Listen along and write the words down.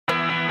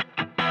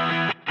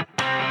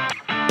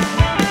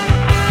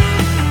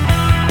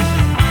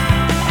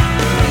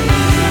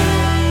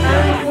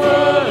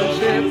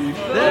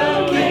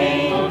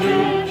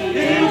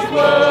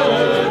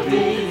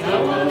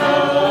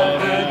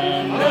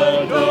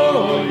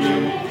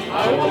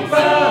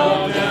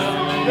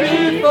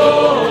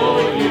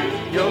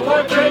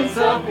Prince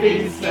of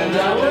Peace, and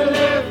I will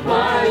live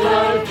my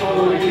life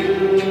for you.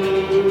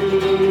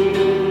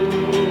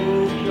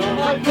 You're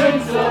my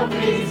Prince of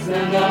Peace,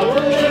 and I will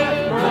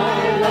live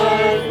my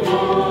life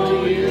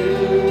for you.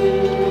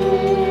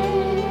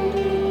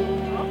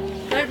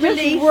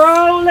 Just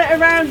roll it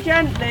around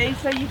gently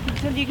so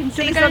you can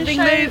see something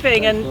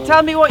moving, and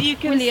tell me what you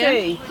can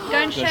see. Go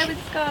and share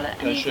with Scarlett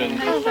and you can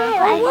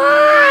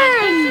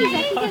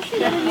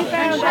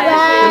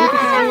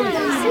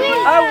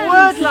A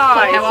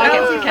woodlice.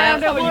 You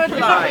found a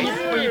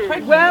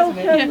woodlice.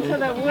 Welcome to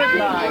the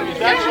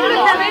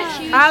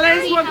woodlice.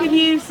 Alice, what can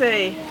you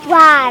see?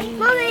 Worm.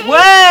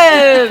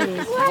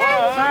 Worms.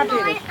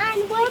 Fabulous.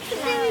 And what's in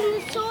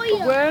the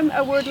soil? A worm,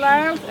 a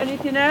woodlouse.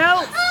 Anything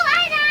else? Oh,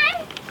 I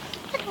know.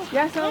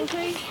 Yes,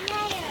 Auntie?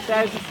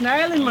 There's a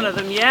snail in one of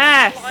them,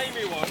 yes.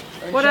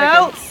 What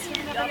else?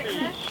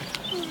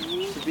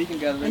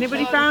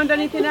 Anybody found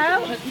anything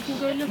else? You can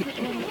go and look at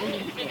them.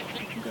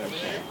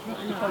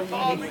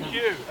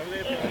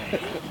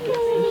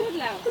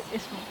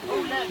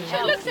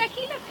 Look,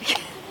 Zeki, look.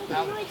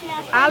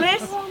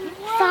 Alice?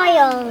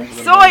 Soil.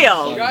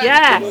 Soil,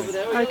 yes.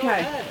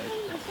 Okay.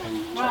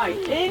 Right,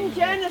 in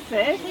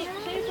Genesis,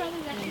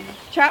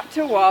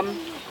 chapter 1,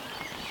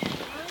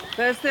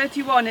 verse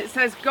 31, it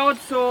says, God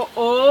saw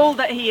all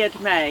that he had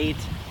made.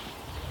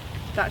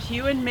 That's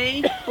you and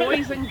me,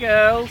 boys and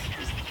girls,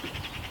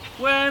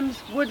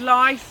 worms,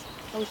 woodlice.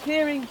 I was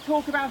hearing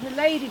talk about a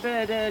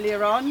ladybird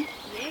earlier on.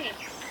 Yes.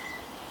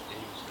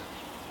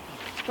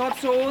 God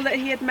saw all that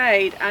he had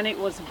made, and it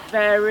was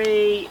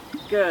very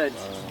good.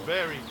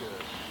 Very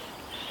good.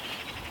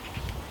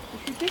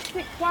 If you just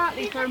sit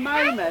quietly for a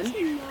moment,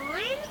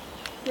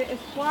 sit as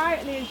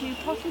quietly as you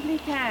possibly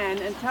can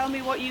and tell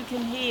me what you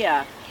can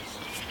hear.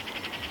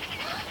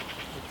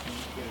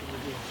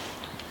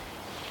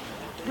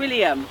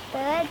 William,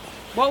 Bird.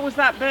 what was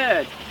that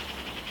bird?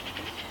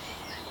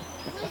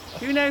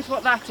 Who knows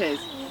what that is?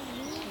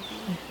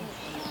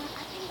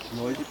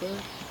 Noisy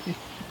bird?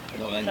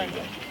 Not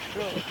anyway.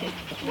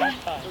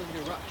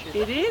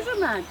 It is a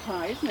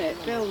magpie, isn't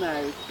it? Bill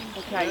knows.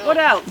 Okay, what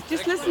else?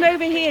 Just listen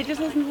over here. Just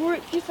listen.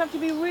 Just have to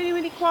be really,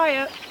 really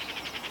quiet.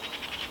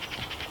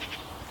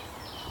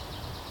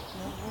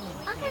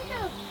 I can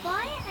hear a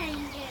fire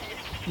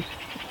engine.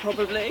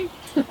 Probably.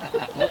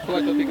 What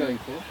flight are we going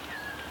for?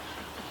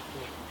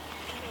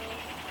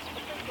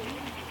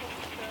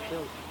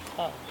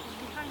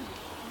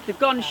 They've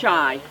gone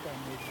shy.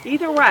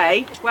 Either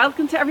way,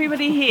 welcome to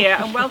everybody here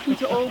and welcome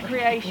to all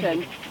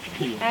creation.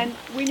 And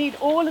we need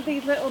all of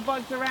these little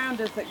bugs around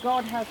us that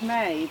God has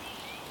made.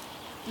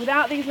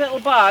 Without these little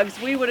bugs,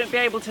 we wouldn't be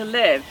able to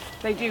live.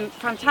 They do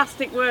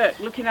fantastic work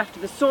looking after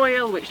the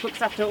soil, which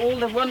looks after all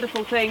the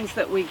wonderful things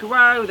that we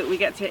grow, that we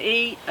get to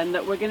eat, and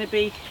that we're going to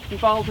be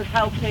involved with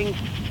helping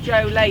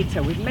Joe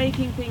later, with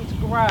making things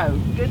grow,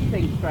 good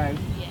things grow.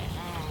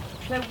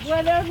 So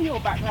whatever your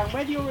background,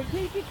 whether you're a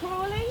creepy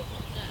crawly,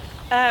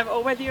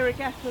 or whether you're a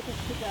guest with us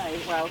today,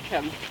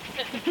 welcome.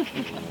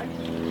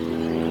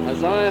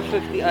 Isaiah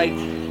 58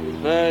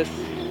 verse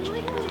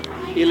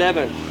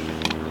 11.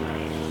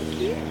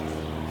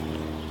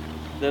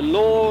 The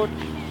Lord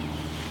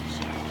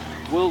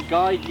will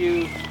guide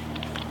you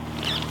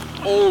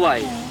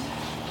always.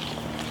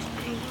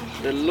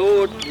 The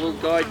Lord will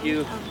guide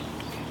you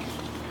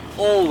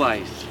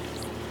always.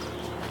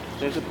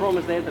 There's a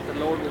promise there that the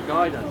Lord will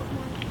guide us.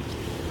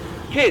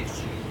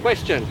 Kids,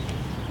 question.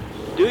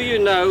 Do you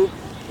know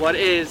what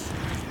is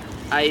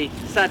a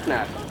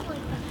sat-nav?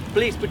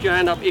 Please put your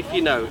hand up if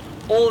you know.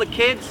 All the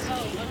kids,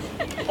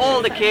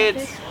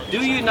 do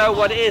you know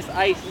what is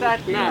a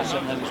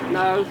sat-nav?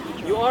 No,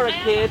 you are a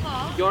kid,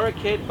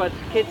 but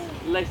kids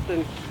less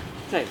than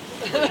 10.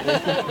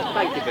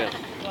 Thank you, Bill.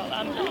 Well,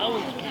 I'm the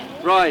older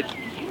kid. Right,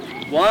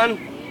 one.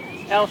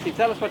 Elsie,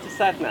 tell us what's a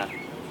sat-nav.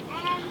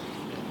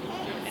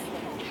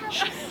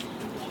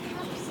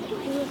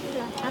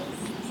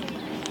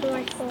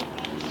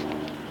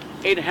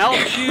 It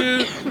helps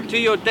you to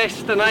your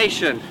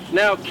destination.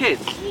 Now,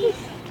 kids,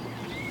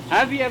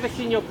 have you ever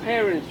seen your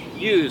parents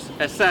use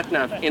a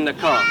sat-nav in the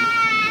car?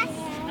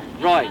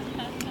 Right,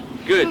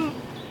 good.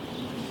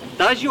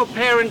 Does your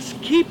parents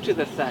keep to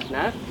the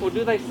sat-nav, or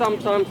do they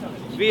sometimes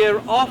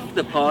veer off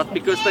the path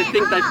because they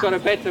think they've got a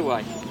better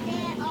way?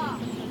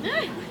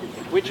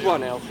 Which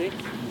one, Elsie?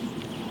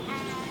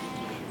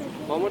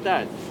 Mom or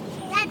Dad?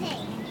 Daddy.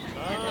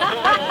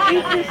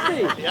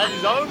 Interesting. He has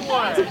his own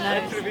way.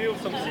 Let's reveal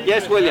something.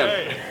 Yes, William.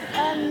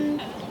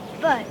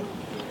 Both.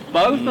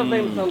 Both of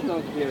them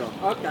sometimes veer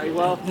off. Okay,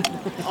 well,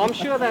 I'm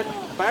sure that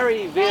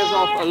Barry veers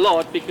off a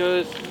lot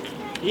because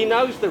he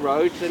knows the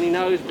roads and he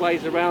knows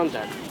ways around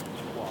that.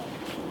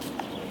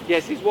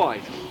 Yes, he's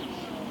wise.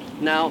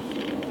 Now,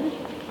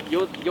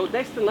 your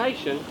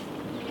destination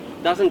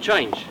doesn't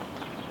change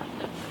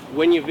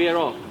when you veer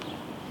off.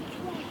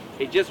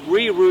 It just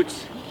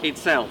reroutes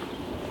itself.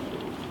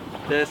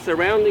 The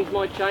surroundings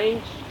might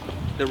change,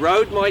 the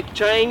road might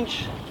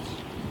change,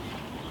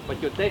 but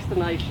your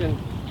destination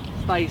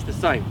stays the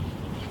same.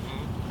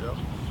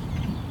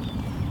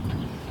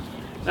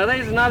 Now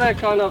there's another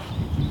kind of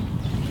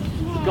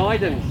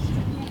guidance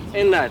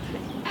in that.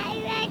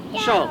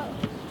 Charles,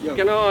 Yo.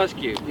 can I ask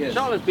you? Yes.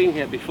 Charles has been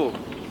here before.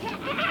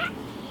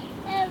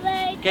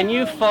 Can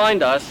you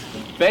find us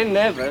Ben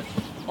Nevis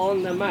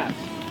on the map?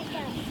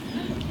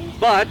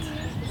 But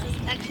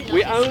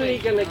we're only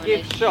going to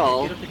give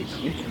Charles,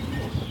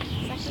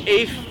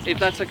 if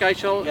that's okay,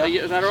 Charles,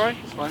 is that alright?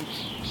 It's fine.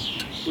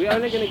 We're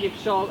only going to give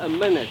Charles a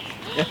minute.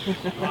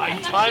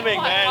 Right,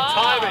 timing, man,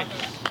 timing.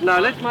 No,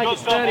 let's make Not it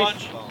 30.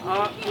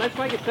 stopwatch. Let's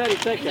make it 30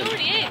 seconds.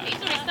 He's already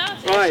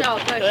started. Right,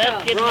 Charles, go,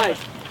 Charles. right.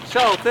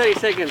 Charles, 30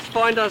 seconds.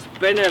 Find us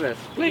Ben Nevis,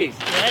 please.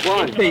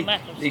 1, 2,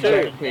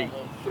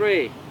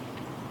 3,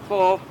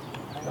 4,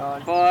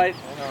 5.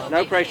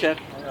 No pressure.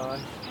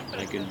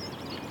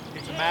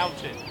 It's a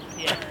mountain.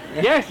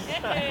 Yes,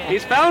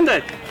 he's found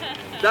it.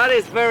 That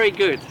is very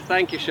good.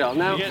 Thank you, Charles.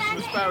 Now, You get some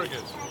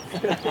asparagus.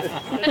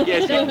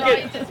 yes, you can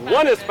get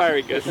one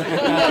asparagus.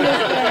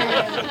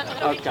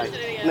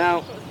 Okay.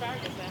 Now,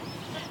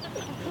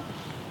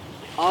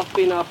 I've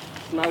been up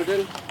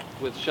Snowdon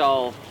with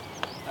Charles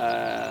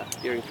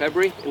during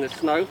February in the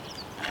snow.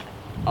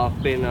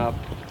 I've been up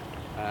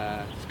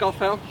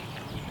Scoffell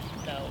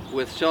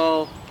with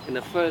Charles in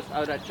the first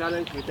ODAT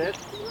challenge we did.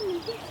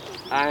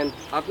 And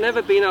I've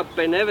never been up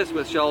Ben Nevis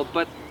with Charles,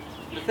 but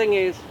the thing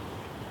is,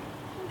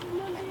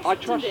 I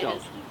trust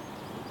Charles.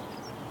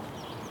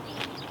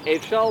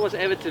 If Charles was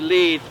ever to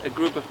lead a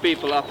group of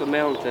people up a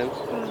mountain,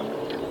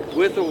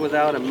 with or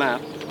without a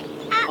map,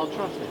 I'll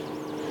trust him.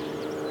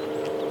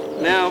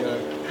 Now,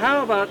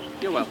 how about,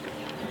 you're welcome,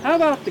 how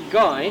about the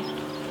guy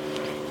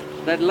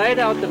that laid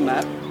out the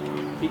map,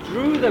 he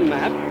drew the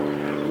map,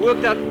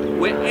 worked out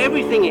where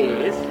everything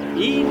is,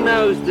 he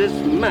knows this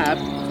map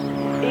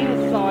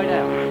inside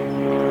out.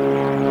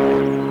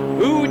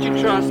 Who would you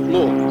trust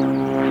more?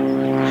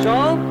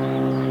 Charles,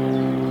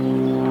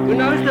 who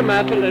knows the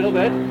map a little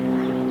bit,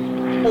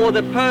 or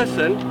the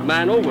person,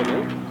 man or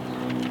woman,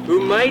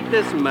 who made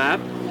this map,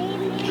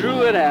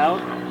 drew it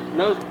out,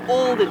 knows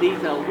all the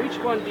detail? Which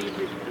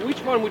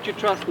one would you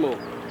trust more?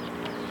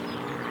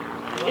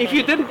 If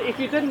you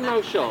didn't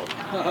know Charles,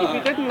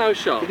 You didn't know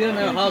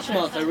how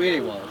smart I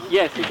really was.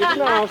 yes, if you didn't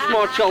know how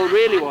smart Charles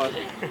really was,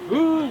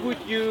 who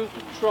would you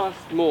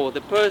trust more?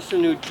 The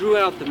person who drew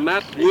out the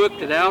map,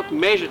 worked it out,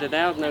 measured it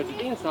out, knows it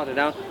inside and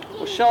out,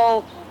 or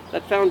Charles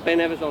that found Ben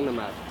Nevis on the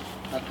map?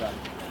 Okay.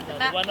 The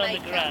one on the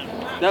ground.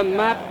 The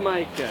map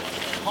maker.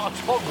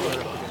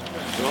 Cartographer.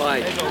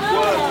 Right. There's a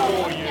word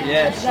for you.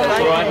 Yes, that's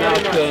all right,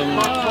 Malcolm.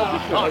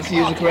 Let's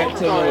use the correct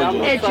Sorry, I'm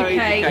terminology. not so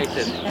Educate.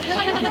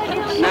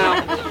 educated. Now,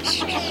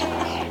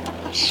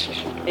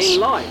 in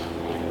life,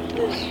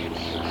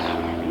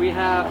 we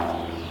have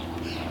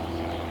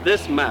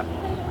this map.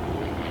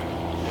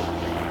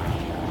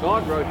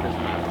 God wrote this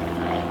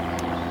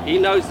map. He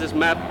knows this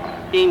map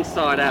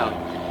inside out.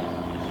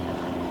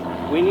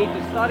 We need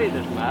to study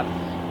this map,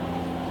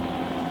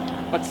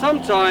 but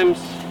sometimes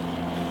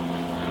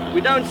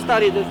we don't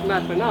study this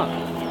map enough.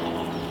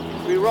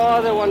 We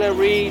rather want to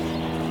read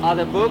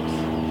other books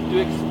to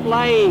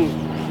explain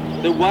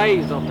the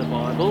ways of the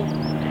Bible.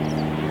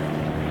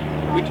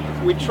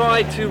 We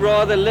try to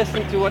rather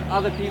listen to what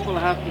other people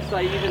have to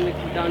say, even if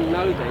we don't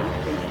know them,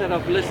 instead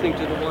of listening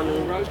to the one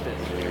who wrote it.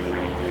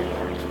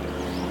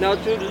 Now,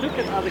 to look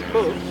at other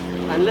books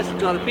and listen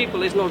to other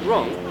people is not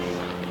wrong,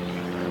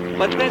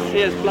 but this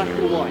here is black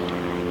and white.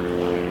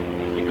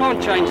 You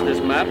can't change this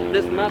map.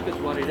 This map is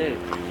what it is.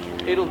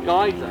 It'll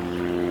guide us.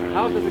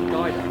 How does it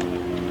guide us?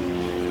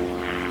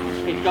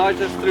 It guides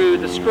us through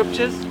the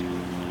scriptures,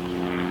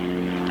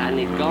 and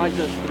it guides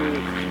us through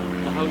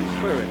the Holy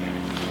Spirit.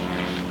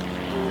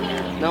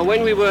 Now,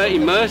 when we were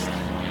immersed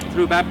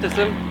through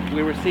baptism,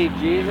 we received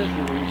Jesus,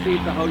 and we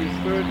received the Holy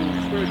Spirit, and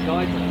the Spirit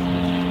guides us.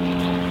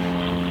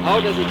 How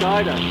does He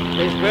guide us?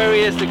 There's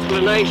various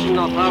explanations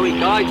of how He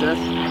guides us,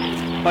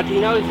 but He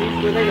knows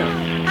He's within us.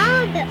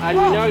 And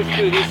He knows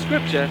through these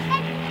scriptures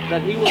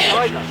that He will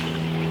guide us.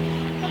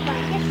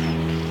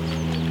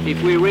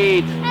 If we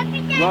read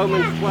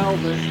Romans 12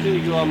 verse 2,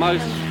 you are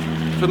most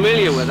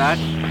familiar with that.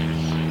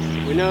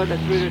 We know that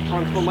through the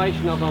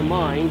transformation of our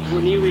mind,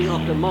 renewing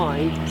of the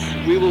mind,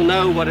 we will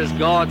know what is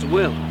God's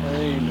will.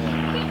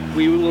 Amen.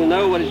 We will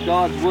know what is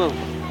God's will.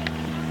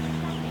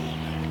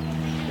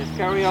 Let's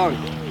carry on.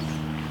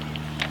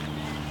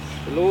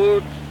 The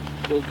Lord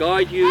will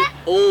guide you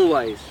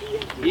always.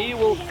 He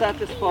will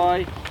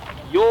satisfy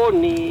your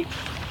needs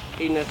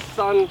in a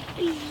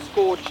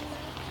sun-scorched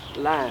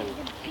land.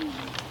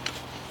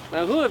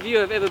 Now, who of you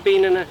have ever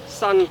been in a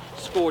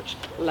sun-scorched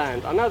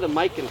land? I know the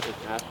Macons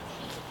have,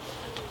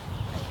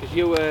 because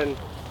you were in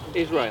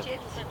Israel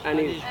and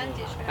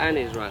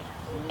Israel.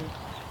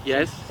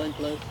 Yes, Same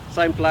place.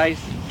 same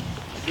place.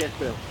 Yes,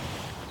 Bill.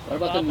 What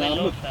about the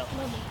Nam?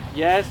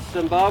 Yes,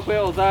 Zimbabwe,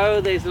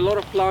 although there's a lot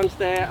of plants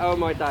there, oh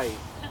my days,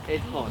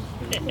 it's hot.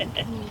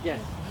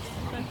 Yes.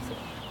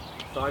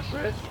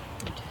 Cyprus.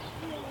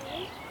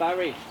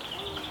 Barry,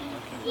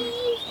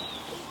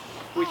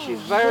 which is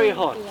very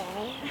hot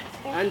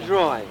and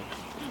dry.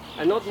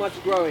 and not much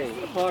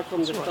growing apart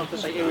from the stuff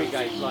that they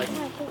irrigate, like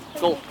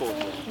golf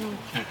courses.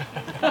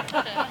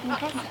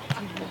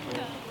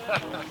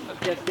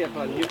 Yes,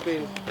 Stefan, you've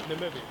been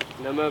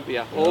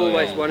Namibia.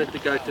 Always wanted to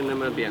go to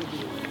Namibia.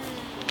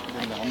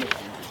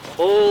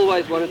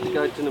 Always wanted to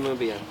go to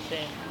Namibia.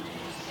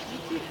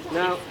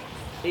 Now,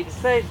 it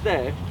says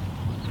there,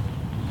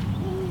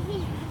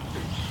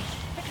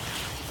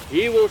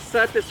 He will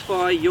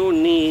satisfy your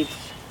needs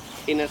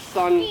in a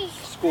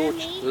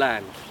sun-scorched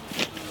land.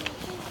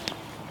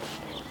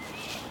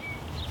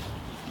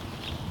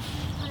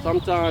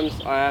 Sometimes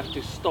I have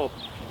to stop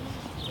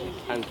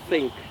and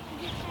think,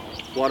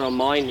 what are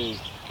my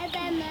needs?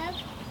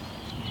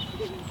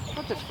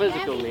 Not just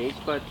physical needs,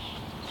 but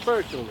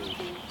spiritual needs.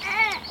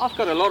 I've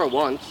got a lot of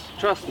wants,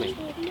 trust me.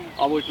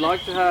 I would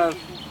like to have,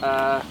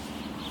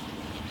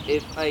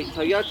 if a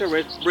Toyota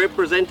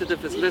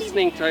representative is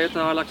listening, Toyota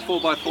Hilux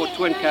 4x4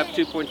 twin cab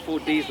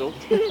 2.4 diesel.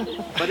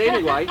 But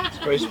anyway, It's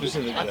very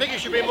specific. I think you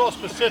should be more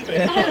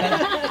specific.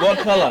 What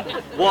colour?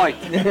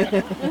 white,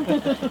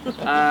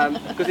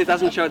 because it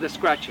doesn't show the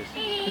scratches.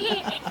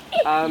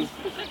 You've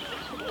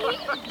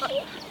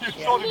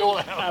sorted all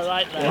out. I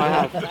like that. I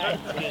have.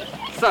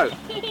 So,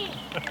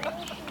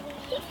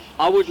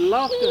 I would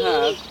love to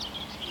have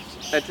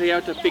a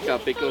Toyota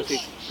pickup because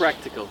it's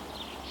practical.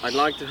 I'd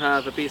like to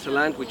have a piece of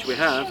land, which we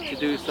have, to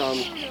do some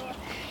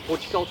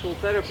horticultural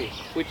therapy,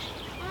 which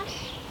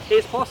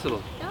is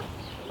possible.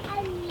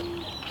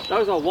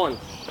 Those are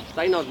wants,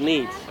 they're not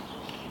needs.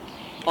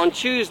 On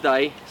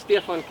Tuesday,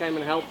 Stefan came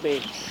and helped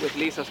me with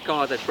Lisa's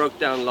car that broke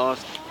down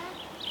last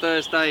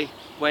Thursday,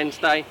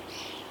 Wednesday.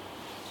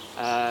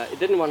 It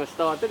didn't want to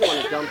start, didn't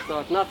want to jump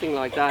start, nothing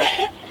like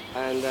that.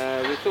 And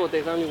we thought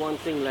there's only one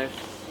thing left,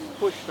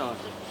 push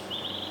starter.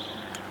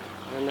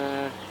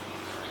 And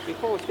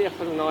before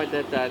Stefan and I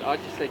did that, I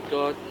just said,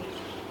 God,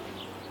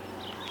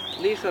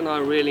 Lisa and I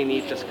really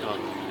need this car.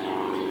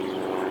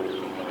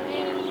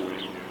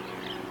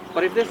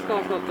 But if this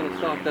car's not going to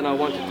start, then I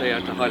want a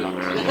Toyota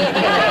Hilux.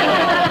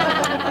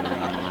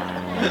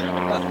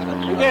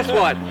 And guess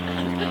what?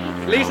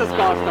 Lisa's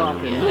car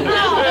started.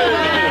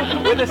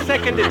 With the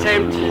second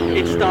attempt,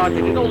 it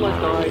started. It almost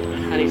died,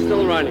 and it's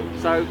still running.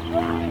 So,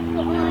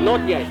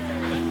 not yet.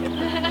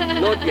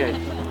 Not yet.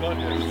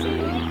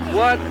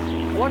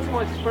 What's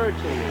my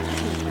spiritual need?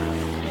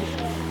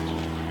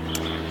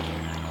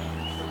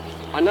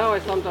 I know I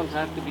sometimes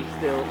have to be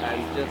still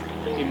and just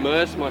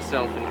immerse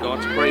myself in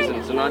God's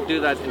presence, and I do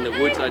that in the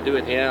woods, I do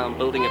it here, I'm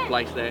building a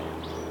place there.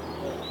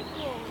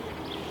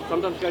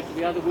 Sometimes go to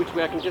the other woods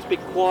where I can just be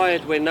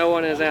quiet where no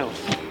one is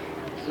else.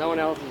 No one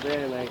else is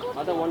there, and I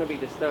don't want to be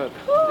disturbed,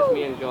 just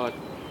me and God.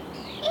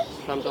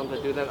 Sometimes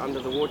I do that under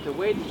the water.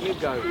 Where do you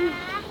go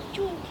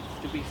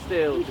to be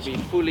still, to be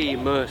fully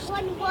immersed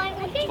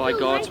by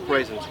God's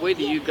presence? Where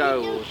do you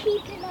go? Or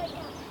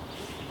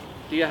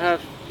do you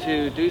have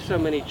to do so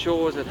many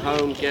chores at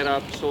home, get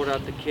up, sort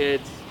out the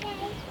kids,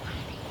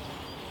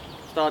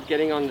 start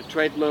getting on the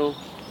treadmill?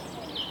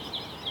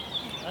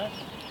 And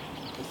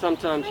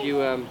sometimes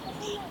you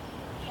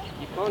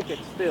can't get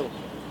still.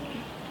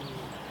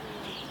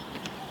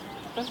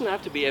 It doesn't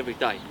have to be every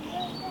day.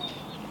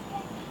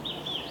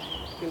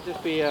 It can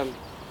just be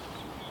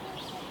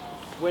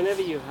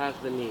whenever you have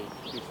the need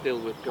to be still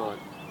with God.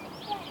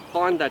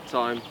 Find that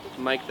time,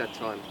 make that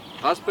time.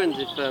 Husbands,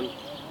 if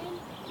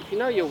you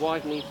know your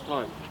wife needs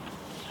time,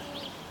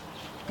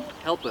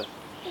 help her.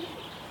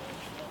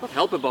 Not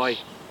help her by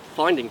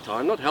finding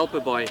time, not help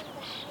her by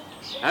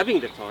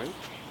having the time,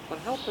 but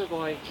help her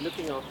by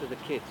looking after the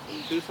kids,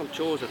 do some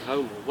chores at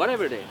home or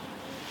whatever it is.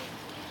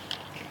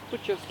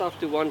 Put your stuff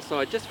to one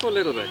side just for a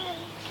little bit.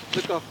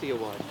 Look after your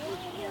wife.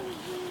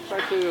 Try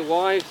to your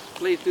wives,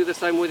 please do the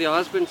same with your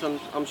husbands.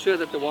 I'm sure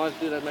that the wives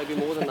do that maybe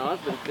more than the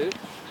husbands do.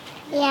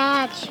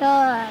 Yeah,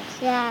 sure.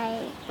 Yeah.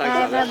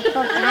 Thanks,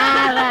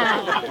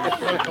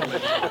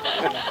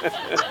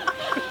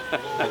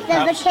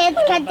 The kids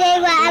can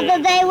do whatever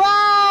they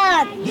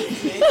want.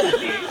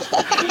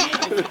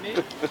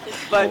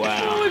 But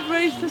Oh, we've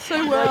raised her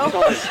so well.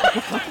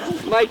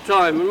 make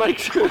time and make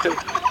sure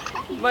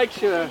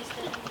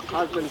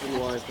husbands and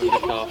wives are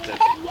looked after.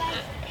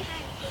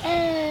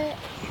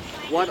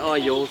 What are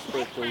your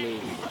spiritual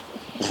needs?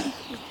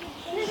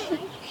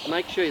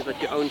 Make sure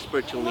that your own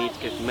spiritual needs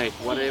get met,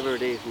 whatever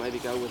it is. Maybe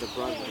go with a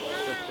brother or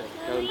a sister,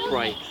 go and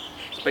pray,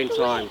 spend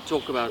time,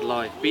 talk about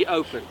life, be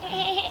open.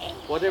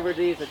 Whatever it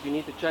is that you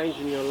need to change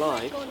in your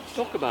life,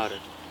 talk about it,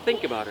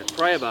 think about it,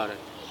 pray about it.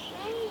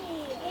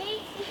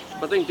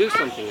 But then do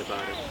something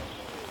about it.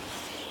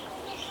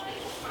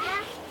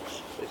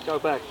 Let's go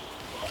back.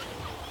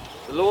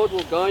 The Lord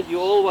will guide you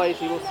always.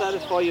 He will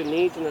satisfy your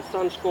needs in a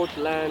sun-scorched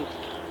land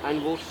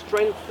and will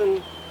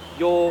strengthen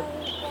your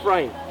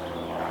frame.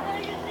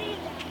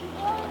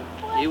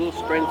 He will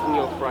strengthen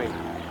your frame.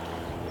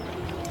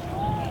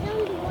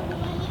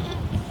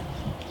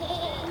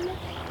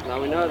 Now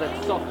we know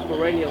that soft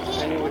perennials,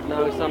 Penny would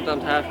know,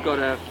 sometimes have got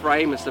a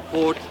frame, a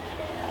support,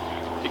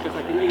 because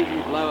they can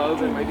easily blow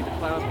over. Maybe the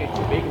flowers get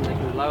too big and they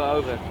can blow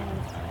over.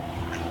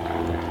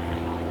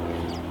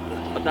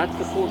 But that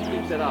support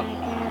keeps it up.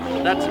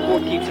 That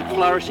support keeps it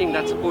flourishing,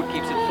 that support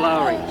keeps it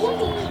flowering.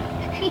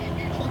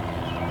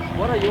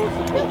 What are your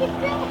supports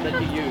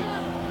that you use?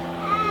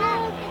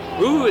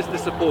 Who is the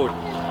support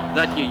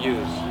that you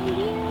use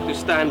to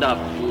stand up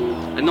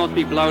and not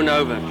be blown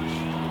over?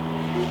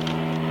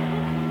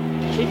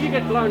 If you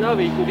get blown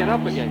over, you can get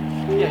up again.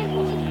 Yes.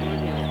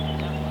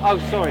 Oh,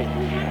 sorry.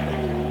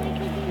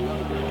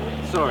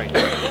 Sorry.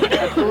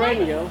 A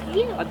perennial,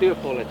 I do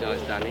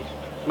apologize, Danny.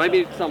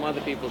 Maybe some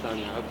other people don't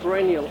know. A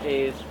perennial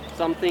is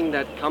something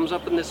that comes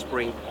up in the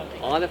spring,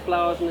 either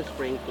flowers in the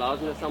spring,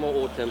 flowers in the summer,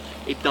 autumn.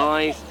 It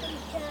dies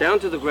down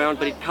to the ground,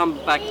 but it comes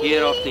back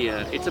year after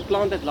year. It's a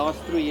plant that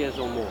lasts 3 years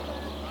or more.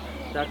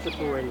 That's a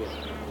perennial.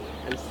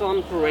 And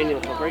some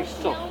perennials are very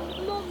soft.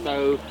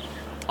 So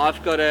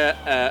I've got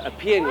a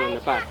peony in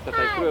the back that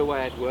I threw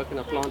away at work and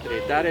I planted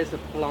it. That is a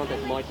plant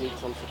that might need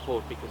some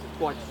support because it's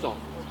quite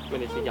soft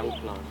when it's a young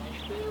plant.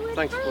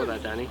 Thanks for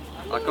that, Danny.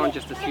 I can't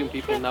just assume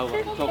people know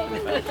what I'm talking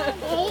about.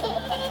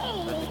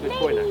 That's a good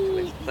point,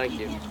 actually. Thank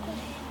you.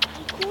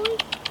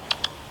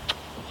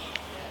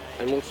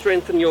 And will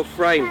strengthen your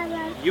frame.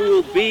 You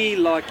will be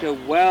like a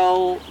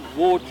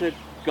well-watered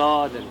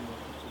garden.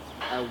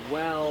 A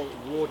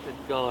well-watered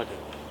garden.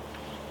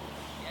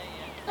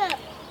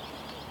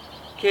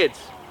 Kids,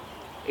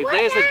 if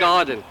there's a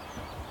garden,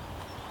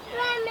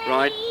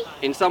 right,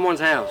 in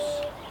someone's house,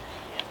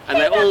 and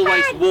they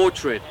always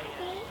water it,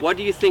 what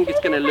do you think it's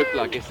going to look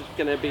like? Is it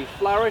going to be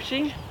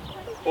flourishing,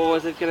 or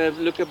is it going to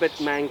look a bit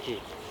manky?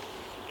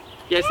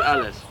 Yes,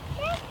 Alice.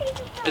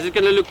 Is it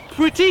going to look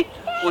pretty,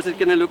 or is it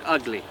going to look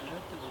ugly?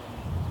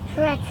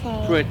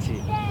 Pretty.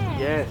 Pretty.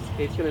 Yes,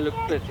 it's going to look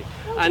pretty.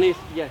 And it's,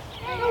 yes,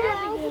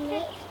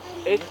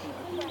 it's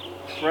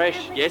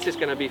fresh. Yes, it's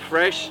going to be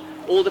fresh.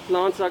 All the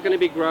plants are going to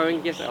be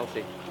growing. Yes,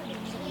 Elsie.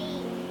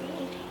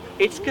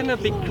 It's going to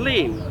be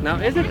clean. Now,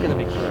 is it going to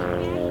be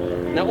clean?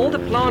 Now, all the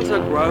plants are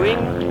growing.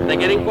 They're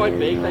getting quite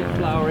big. They're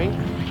flowering.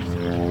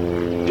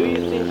 Do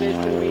you think there's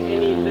going to be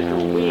any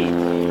little weeds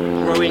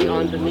growing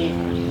underneath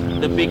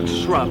the big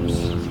shrubs?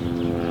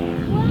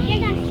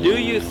 Do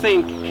you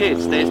think,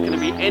 kids, there's going to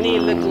be any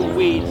little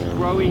weeds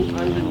growing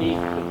underneath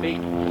the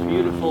big,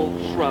 beautiful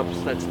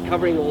shrubs that's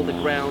covering all the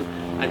ground?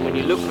 And when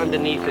you look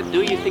underneath it,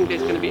 do you think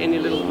there's going to be any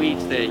little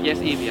weeds there? Yes,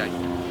 Evie.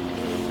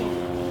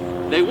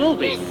 There will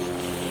be.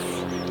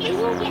 There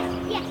will be.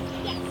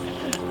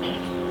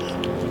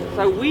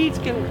 So weeds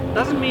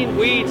doesn't mean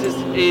weeds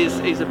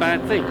is a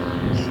bad thing.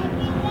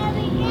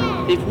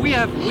 If we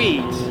have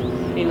weeds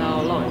in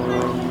our life,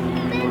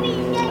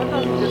 that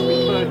doesn't just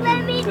refer to.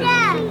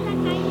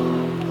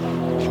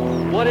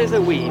 What is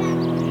a weed?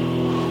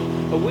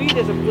 A weed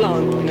is a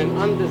plant in an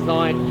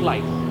undesired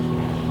place.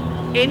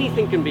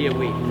 Anything can be a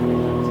weed.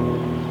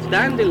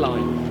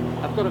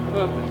 Dandelions have got a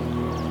purpose.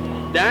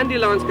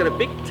 Dandelions got a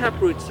big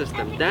taproot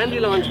system.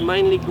 Dandelions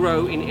mainly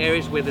grow in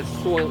areas where the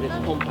soil is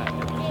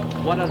compacted.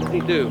 What does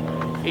it do?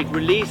 It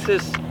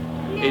releases,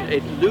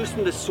 it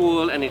loosens the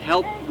soil and it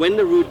helps when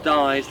the root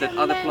dies that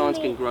other plants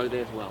can grow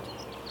there as well.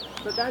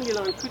 So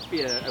dandelion could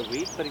be a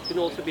weed, but it can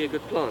also be a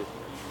good plant.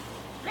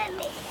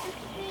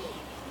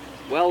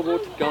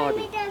 Well-watered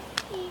garden.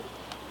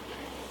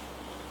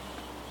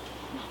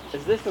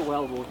 Is this a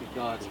well-watered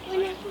garden?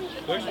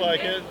 Looks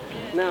like it.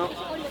 Now,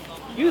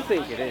 you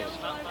think it is.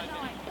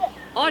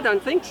 I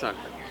don't think so.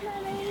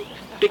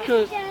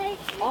 Because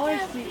I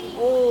see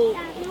all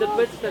the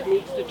bits that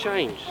needs to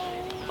change.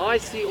 I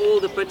see all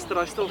the bits that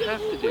I still have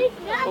to do.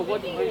 But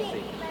what do you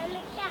see?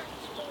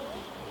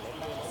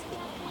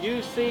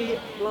 You see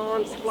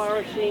plants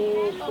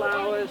flourishing,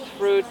 flowers,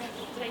 fruit,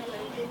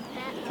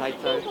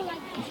 potatoes,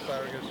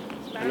 Asparagus.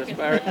 and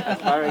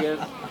asparagus.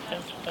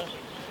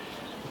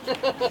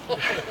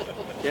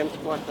 Jim's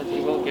squat that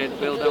he will get,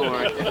 Bill, don't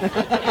worry.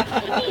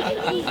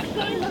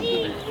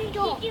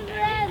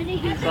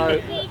 So,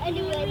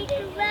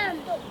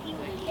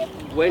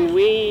 when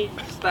we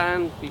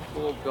stand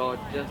before God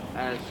just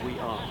as we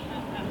are,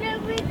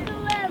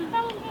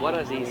 what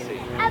does he see?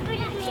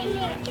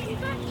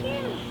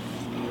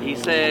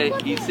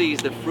 He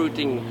sees the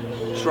fruiting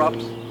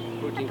shrubs,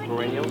 fruiting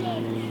perennials,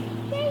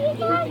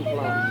 fruiting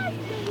plants.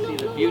 He sees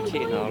the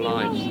beauty in our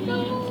lives.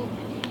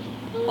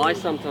 I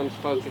sometimes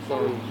focus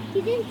on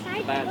the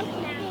bad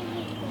stuff,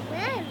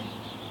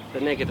 the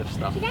negative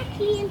stuff,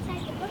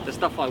 the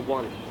stuff I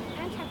want,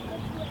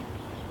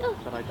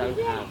 but I don't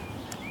have.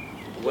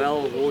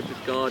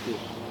 Well-watered garden.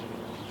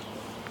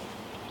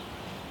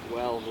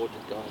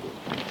 Well-watered garden.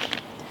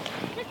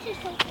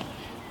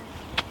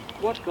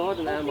 What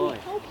garden am I?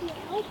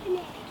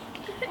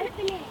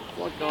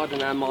 What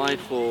garden am I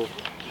for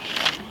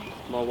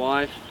my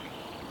wife,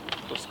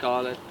 for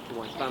Scarlett, for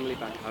my family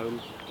back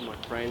home, for my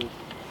friends,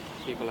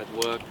 people at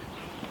work?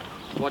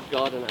 What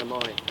garden am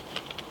I?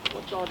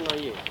 What garden are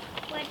you?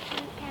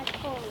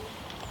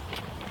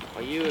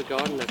 Are you a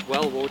garden that's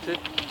well watered?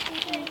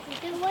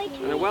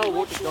 And a well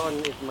watered garden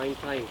is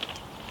maintained.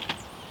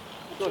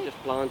 It's not just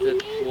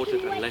planted,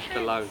 watered and left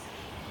alone.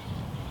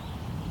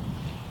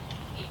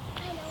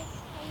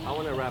 I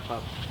want to wrap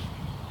up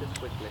just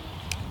quickly.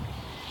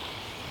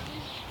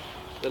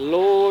 The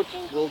Lord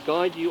will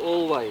guide you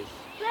always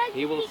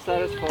He will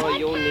satisfy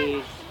your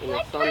needs in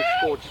a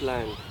sun-scorched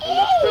land and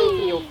will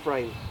strengthen your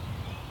frame.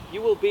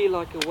 You will be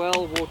like a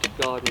well-watered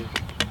garden,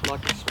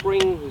 like a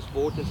spring whose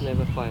waters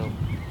never fail.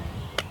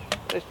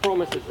 There's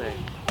promises there.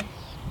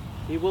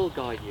 He will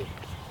guide you.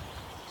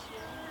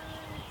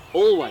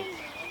 Always.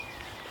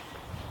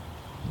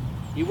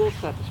 He will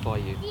satisfy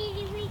you.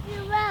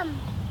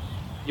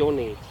 Your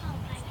needs.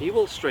 He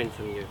will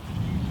strengthen you.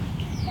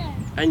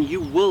 And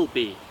you will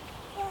be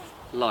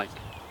like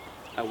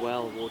a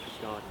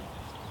well-watered garden.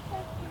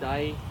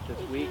 Today,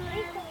 this week,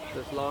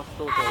 this last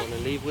thought I want to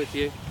leave with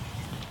you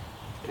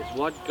is,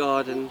 what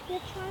garden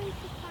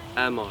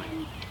am I?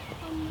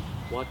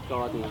 What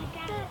garden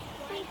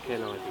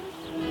can I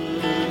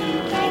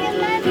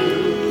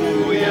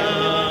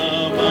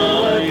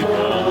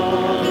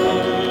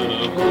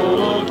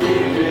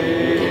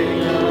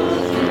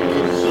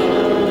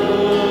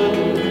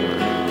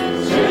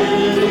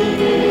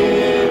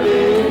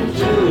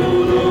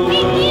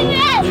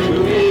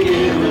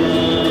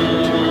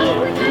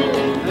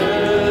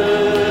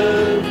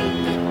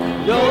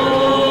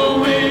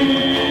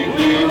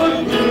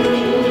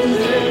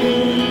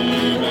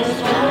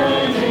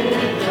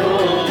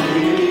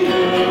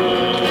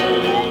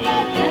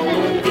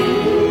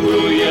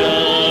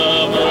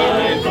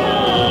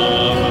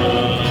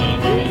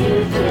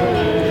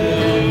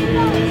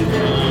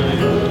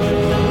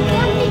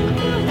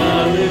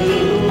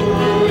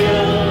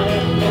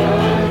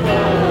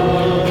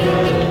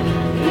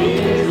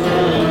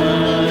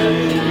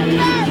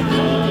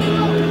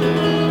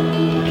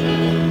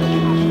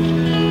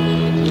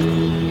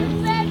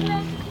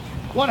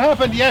What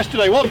happened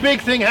yesterday? What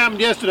big thing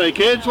happened yesterday,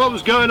 kids? What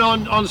was going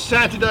on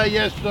Saturday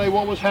yesterday?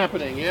 What was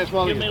happening? Yes,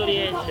 well,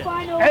 Humiliation.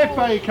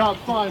 FA Cup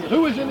final.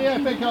 Who was in the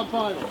FA Cup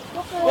final?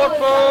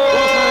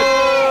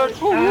 Watford!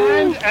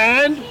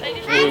 And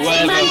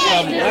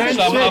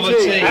Some other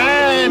City. team.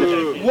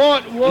 And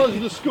what was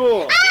the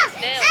score? 6-0.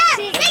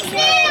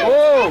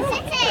 Oh!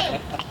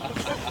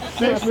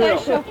 6-0. so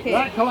shocking.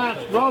 That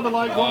collapsed rather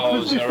like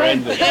Watford's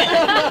defence.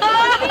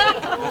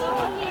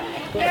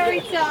 Very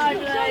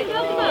tired, like.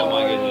 Oh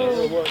my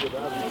goodness.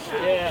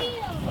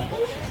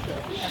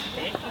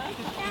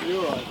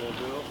 You're right there,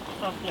 Bill.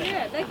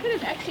 Yeah, they could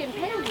have actually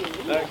impaled you.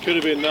 That could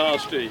have been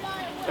nasty,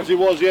 as it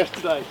was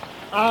yesterday.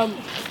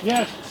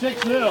 Yes,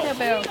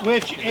 6-0,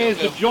 which is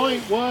the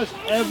joint worst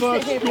ever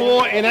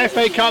score in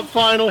FA Cup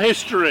final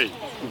history.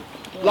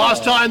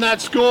 Last time that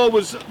score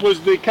was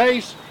the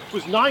case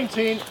was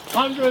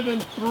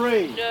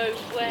 1903. No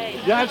way.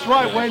 That's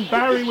right, when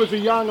Barry was a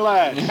young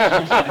lad.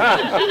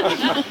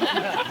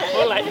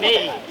 More like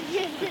me.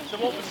 So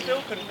Watford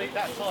still couldn't beat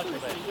that title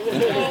then?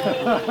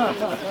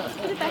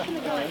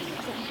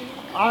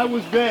 I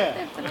was there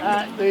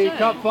at the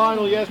cup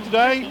final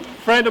yesterday. A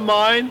friend of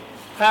mine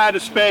had a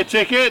spare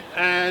ticket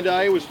and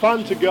it was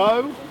fun to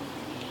go.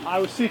 I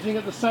was sitting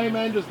at the same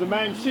end as the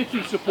Man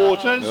City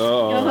supporters.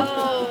 So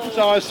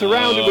I was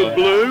surrounded with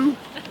blue,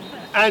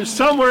 and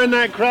somewhere in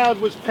that crowd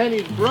was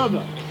Penny's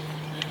brother,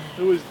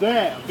 who was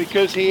there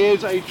because he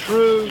is a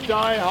true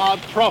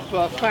die-hard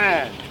proper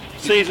fan.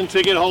 Season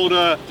ticket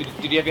holder.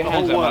 Did you have your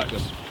hands out,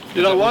 Marcus?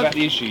 Did I Was what? that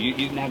the issue? You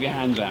didn't have your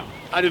hands out.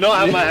 I did not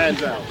have my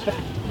hands out.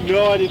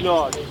 No, I did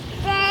not.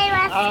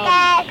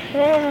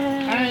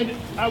 And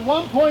at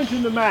one point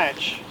in the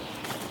match,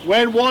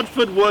 when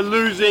Watford were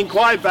losing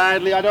quite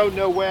badly, I don't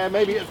know where,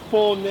 maybe at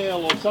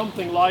 4-0 or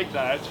something like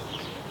that,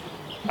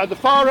 at the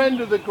far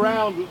end of the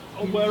ground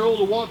where all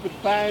the Watford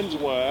fans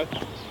were,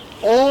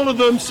 all of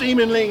them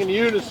seemingly in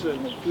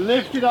unison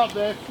lifted up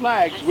their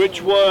flags,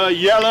 which were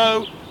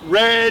yellow,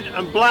 red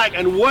and black,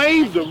 and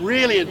waved them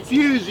really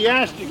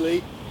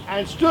enthusiastically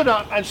and stood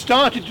up and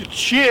started to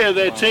cheer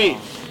their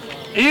team,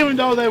 even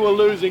though they were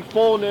losing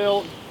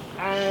 4-0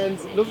 and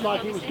looked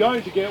like it was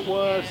going to get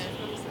worse,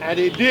 and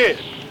it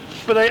did.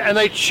 But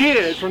they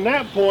cheered from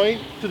that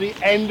point to the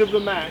end of the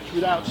match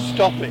without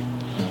stopping,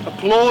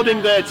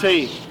 applauding their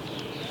team.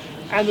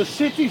 And the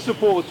City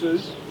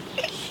supporters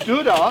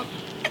stood up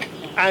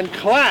and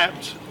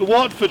clapped the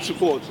Watford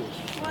supporters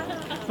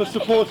for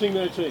supporting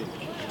their team.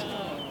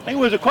 It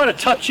was quite a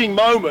touching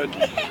moment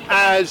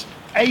as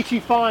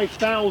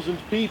 85,000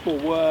 people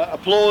were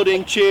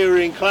applauding,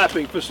 cheering,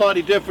 clapping for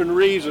slightly different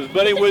reasons,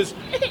 but it was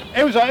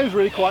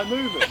really quite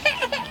moving.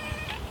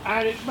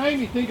 And it made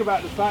me think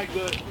about the fact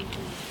that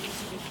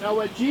now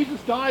when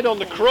Jesus died on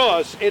the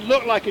cross, it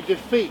looked like a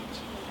defeat.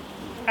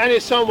 And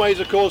in some ways,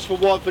 of course, for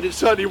Watford, it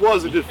certainly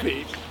was a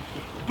defeat.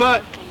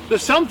 But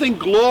there's something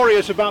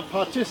glorious about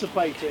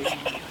participating,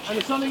 and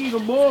there's something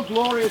even more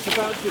glorious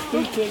about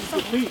defeating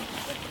defeat.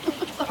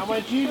 And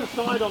when Jesus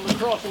died on the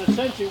cross, in a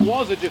sense, it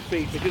was a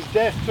defeat because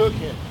death took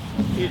him.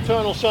 The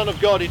eternal Son of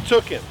God, it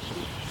took him.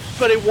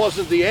 But it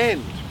wasn't the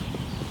end.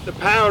 The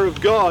power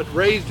of God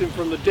raised him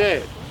from the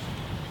dead.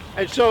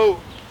 And so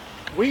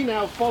we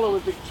now follow a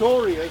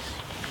victorious,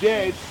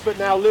 dead, but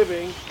now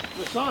living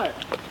Messiah.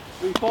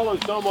 We follow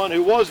someone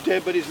who was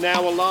dead but is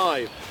now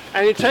alive.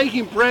 And in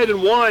taking bread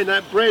and wine,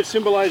 that bread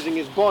symbolizing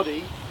his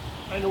body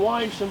and the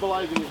wine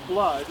symbolizing his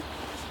blood,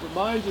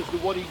 reminds us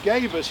that what he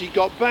gave us, he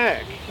got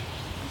back.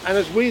 And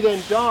as we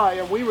then die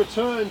and we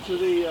return to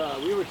the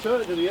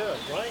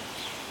earth, right?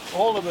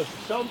 All of us at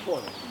some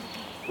point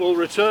will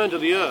return to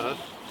the earth,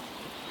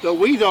 that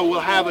we though will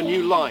have a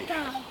new life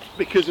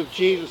because of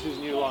Jesus'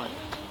 new life.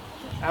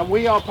 And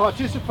we are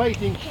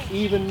participating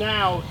even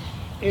now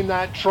in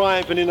that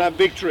triumph and in that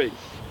victory.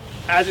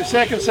 As it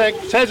says in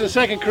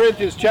 2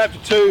 Corinthians chapter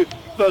 2,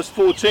 verse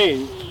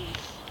 14,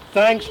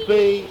 thanks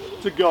be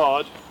to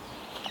God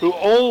who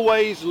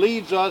always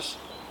leads us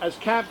as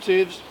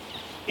captives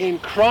in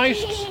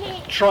Christ's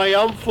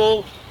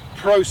triumphal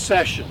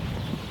procession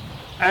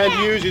and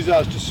uses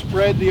us to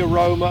spread the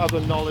aroma of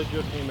the knowledge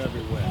of him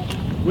everywhere.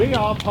 We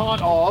are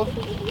part of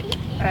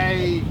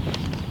a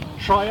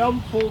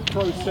triumphal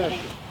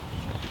procession.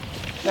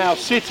 Now,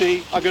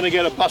 City are going to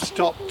get a bus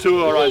stop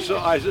tour, in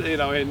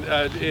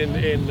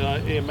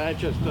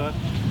Manchester.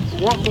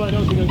 Watford, I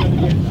don't think are going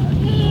to get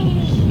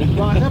that.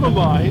 But never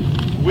mind.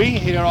 We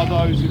here are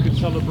those who can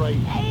celebrate,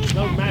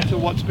 no matter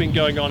what's been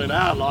going on in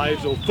our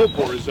lives or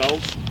football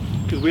results,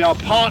 because we are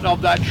part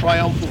of that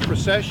triumphal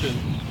procession.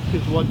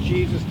 Because what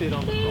Jesus did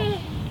on the cross.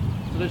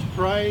 So let's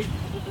pray,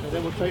 and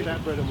then we'll take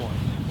that bread and wine.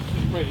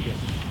 Let's pray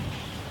together.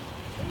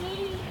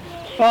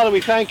 Father,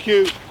 we thank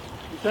you.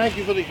 We thank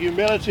you for the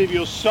humility of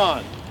your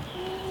Son,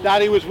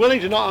 that he was willing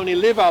to not only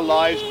live our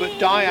lives, but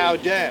die our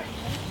death.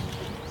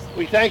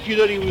 We thank you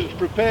that he was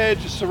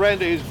prepared to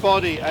surrender his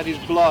body and his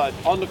blood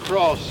on the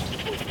cross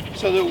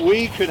so that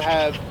we could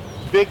have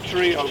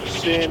victory over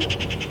sin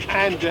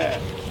and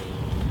death.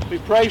 We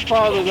pray,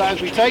 Father, that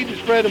as we take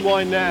this bread and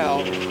wine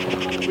now,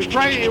 we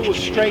pray it will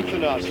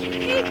strengthen us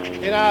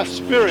in our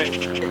spirit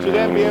to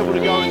then be able to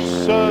go and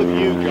serve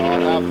you,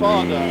 God, our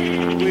Father,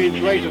 with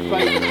greater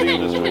faith and zeal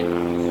this week.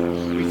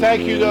 We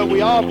thank you that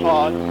we are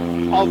part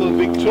of a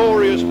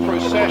victorious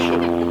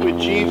procession with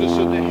Jesus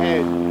at the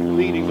head,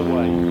 leading the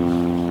way.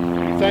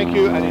 We thank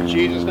you, and in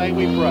Jesus' name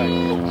we pray.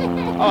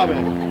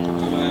 Amen.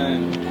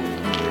 Amen.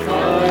 I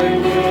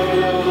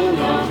will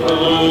not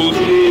go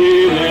to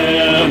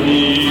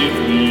anything.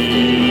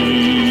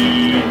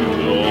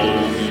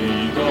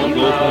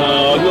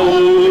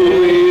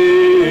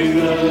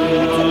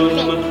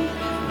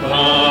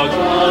 But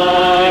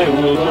I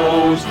will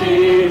boast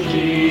in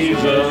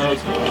Jesus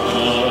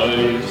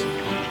Christ,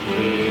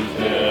 with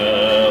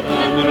death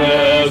and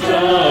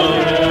resurrection.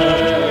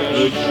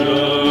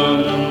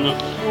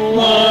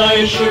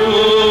 Why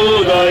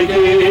should I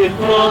give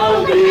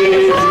from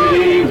this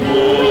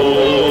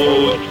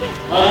reward?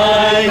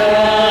 I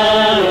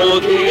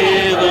cannot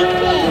give an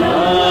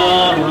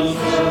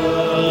answer.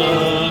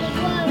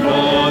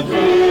 But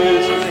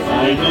this I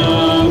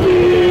know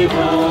with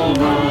all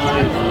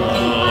my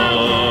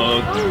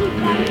heart,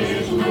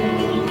 his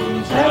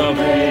wounds have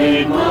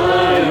made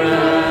my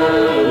ransom.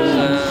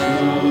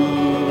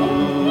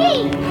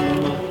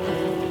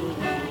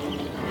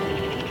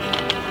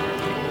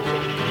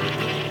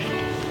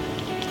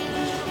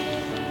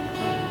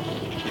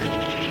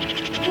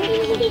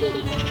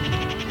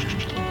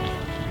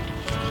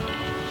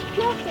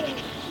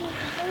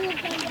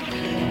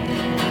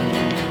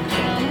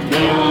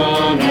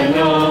 Young and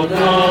old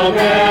from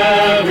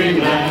every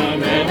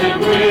land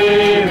and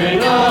women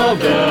of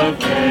the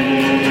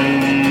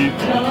faith,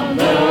 from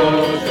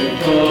those who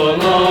go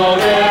long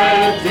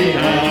empty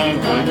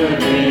and find the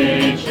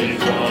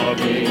riches of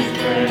his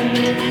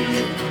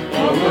grace.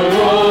 Over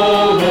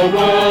all the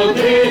world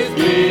his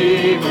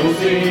people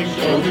sing,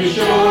 shore to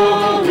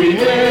shore, we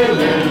hail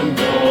and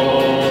go.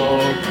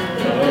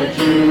 The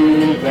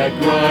truth that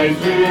cries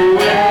through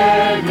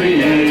every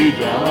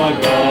age, our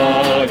God.